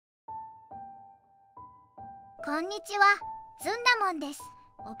こんにちは、ずんだもんです。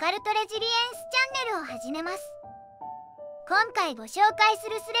オカルトレジリエンスチャンネルを始めます。今回ご紹介す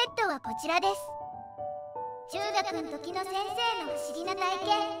るスレッドはこちらです。中学ん時の先生の不思議な体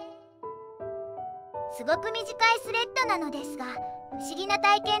験。すごく短いスレッドなのですが、不思議な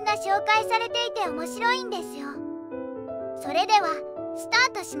体験が紹介されていて面白いんですよ。それではスタ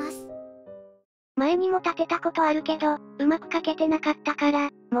ートします。前にも立てたことあるけど、うまく書けてなかったから、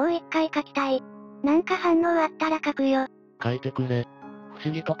もう一回書きたい。なんか反応あったら書くよ。書いてくれ。不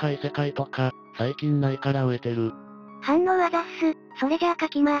思議とか異世界とか、最近ないから植えてる。反応あざっす。それじゃあ書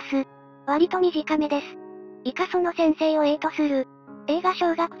きます。割と短めです。以下その先生を A とする。A が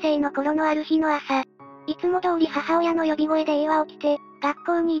小学生の頃のある日の朝。いつも通り母親の呼び声で A は起きて、学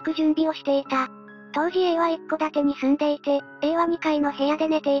校に行く準備をしていた。当時 A は一戸建てに住んでいて、A は2階の部屋で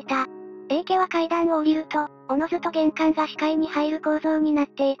寝ていた。A 家は階段を降りると、おのずと玄関が視界に入る構造になっ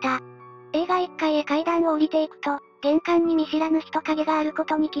ていた。A が1階へ階段を降りていくと、玄関に見知らぬ人影があるこ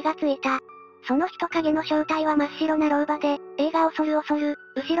とに気がついた。その人影の正体は真っ白な老婆で、A が恐る恐る、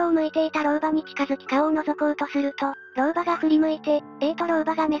後ろを向いていた老婆に近づき顔を覗こうとすると、老婆が振り向いて、A と老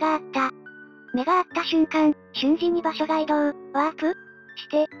婆が目が合った。目が合った瞬間、瞬時に場所が移動、ワープし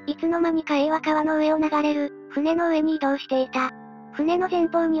て、いつの間にか A は川の上を流れる、船の上に移動していた。船の前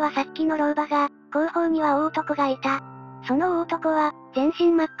方にはさっきの老婆が、後方には大男がいた。その大男は、全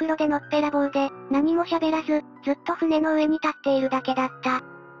身真っ黒でのっぺらぼうで、何も喋らず、ずっと船の上に立っているだけだった。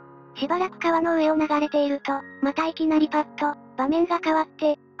しばらく川の上を流れていると、またいきなりパッと、場面が変わっ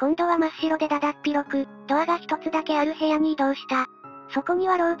て、今度は真っ白でだだっ広く、ドアが一つだけある部屋に移動した。そこに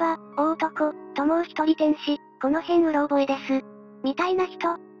は老婆、大男、ともう一人天使、この辺うろ覚えです。みたいな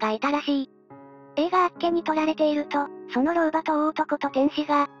人、がいたらしい。A があっけに取られていると、その老婆と大男と天使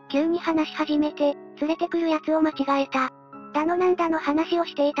が、急に話し始めて、連れてくるやつを間違えた。だのなんだの話を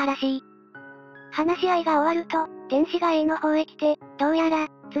していたらしい。話し合いが終わると、天使が A の方へ来て、どうやら、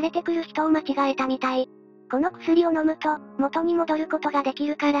連れてくる人を間違えたみたい。この薬を飲むと、元に戻ることができ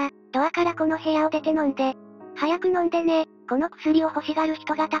るから、ドアからこの部屋を出て飲んで。早く飲んでね、この薬を欲しがる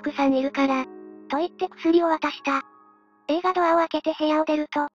人がたくさんいるから。と言って薬を渡した。A がドアを開けて部屋を出る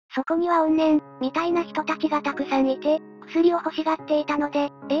と、そこには怨念、みたいな人たちがたくさんいて、薬を欲しがっていたので、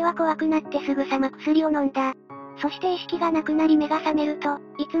A は怖くなってすぐさま薬を飲んだ。そして意識がなくなり目が覚めると、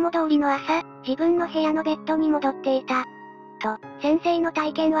いつも通りの朝、自分の部屋のベッドに戻っていた。と、先生の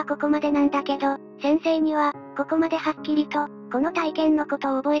体験はここまでなんだけど、先生には、ここまではっきりと、この体験のこ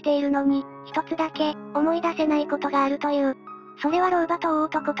とを覚えているのに、一つだけ、思い出せないことがあるという。それは老婆と大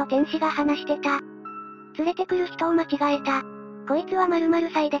男と天使が話してた。連れてくる人を間違えた。こいつは〇〇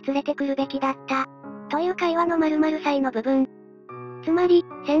歳で連れてくるべきだった。という会話の〇〇歳の部分。つまり、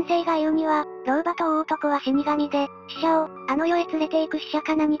先生が言うには、老婆と大男は死神で、死者を、あの世へ連れて行く死者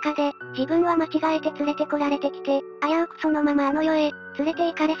か何かで、自分は間違えて連れてこられてきて、危うくそのままあの世へ、連れて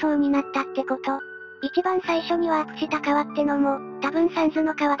行かれそうになったってこと。一番最初にワープした川ってのも、多分サンズ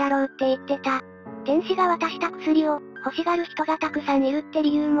の川だろうって言ってた。天使が渡した薬を、欲しがる人がたくさんいるって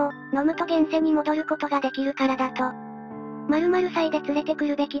理由も、飲むと現世に戻ることができるからだと。〇〇歳で連れてく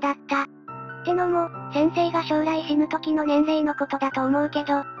るべきだった。ってのも、先生が将来死ぬ時の年齢のことだと思うけ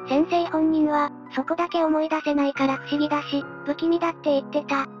ど、先生本人は、そこだけ思い出せないから不思議だし、不気味だって言って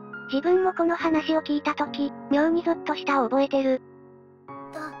た。自分もこの話を聞いた時、妙にゾッとしたを覚えてる。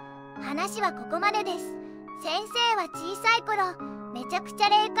と、話はここまでです。先生は小さい頃、めちゃくちゃ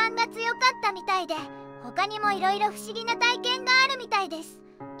霊感が強かったみたいで、他にも色々不思議な体験があるみたいです。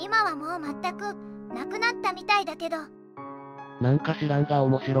今はもう全く、なくなったみたいだけど。なんか知らんが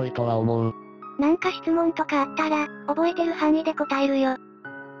面白いとは思う。なんか質問とかあったら、覚えてる範囲で答えるよ。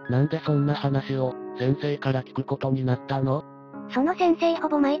なんでそんな話を、先生から聞くことになったの？その先生ほ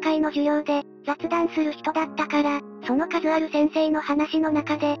ぼ毎回の授業で、雑談する人だったから、その数ある先生の話の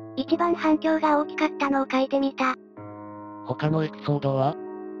中で、一番反響が大きかったのを書いてみた。他のエピソードは？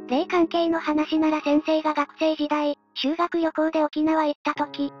霊関係の話なら先生が学生時代、修学旅行で沖縄行った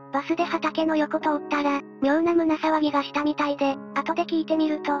時、バスで畑の横通ったら、妙な胸騒ぎがしたみたいで、後で聞いてみ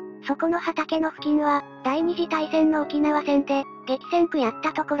ると、そこの畑の付近は、第二次大戦の沖縄戦で、激戦区やっ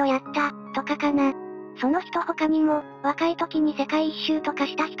たところやった、とかかな。その人他にも、若い時に世界一周とか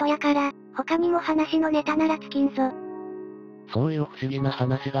した人やから、他にも話のネタなら尽きんぞ。そういう不思議な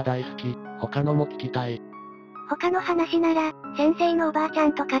話が大好き、他のも聞きたい。他の話なら、先生のおばあちゃ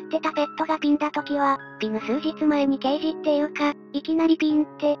んと飼ってたペットがピンだ時は、ピヌ数日前に刑事っていうか、いきなりピンっ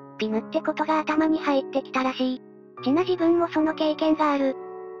て、ピヌってことが頭に入ってきたらしい。ちな自分もその経験がある。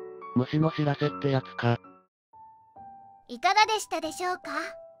虫の知らせってやつか。いかがでしたでしょうか？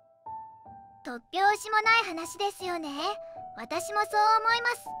突拍子もない話ですよね。私もそう思いま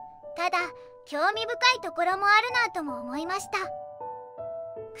す。ただ、興味深いところもあるなとも思いました。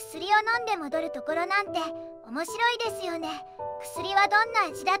薬を飲んで戻るところなんて面白いですよね。薬はどんな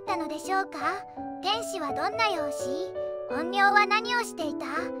味だったのでしょうか？天使はどんな容姿？怨霊は何をしていた？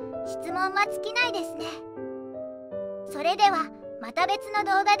質問は尽きないですね。それではまた別の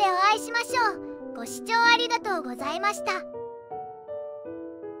動画でお会いしましょう。ご視聴ありがとうございました。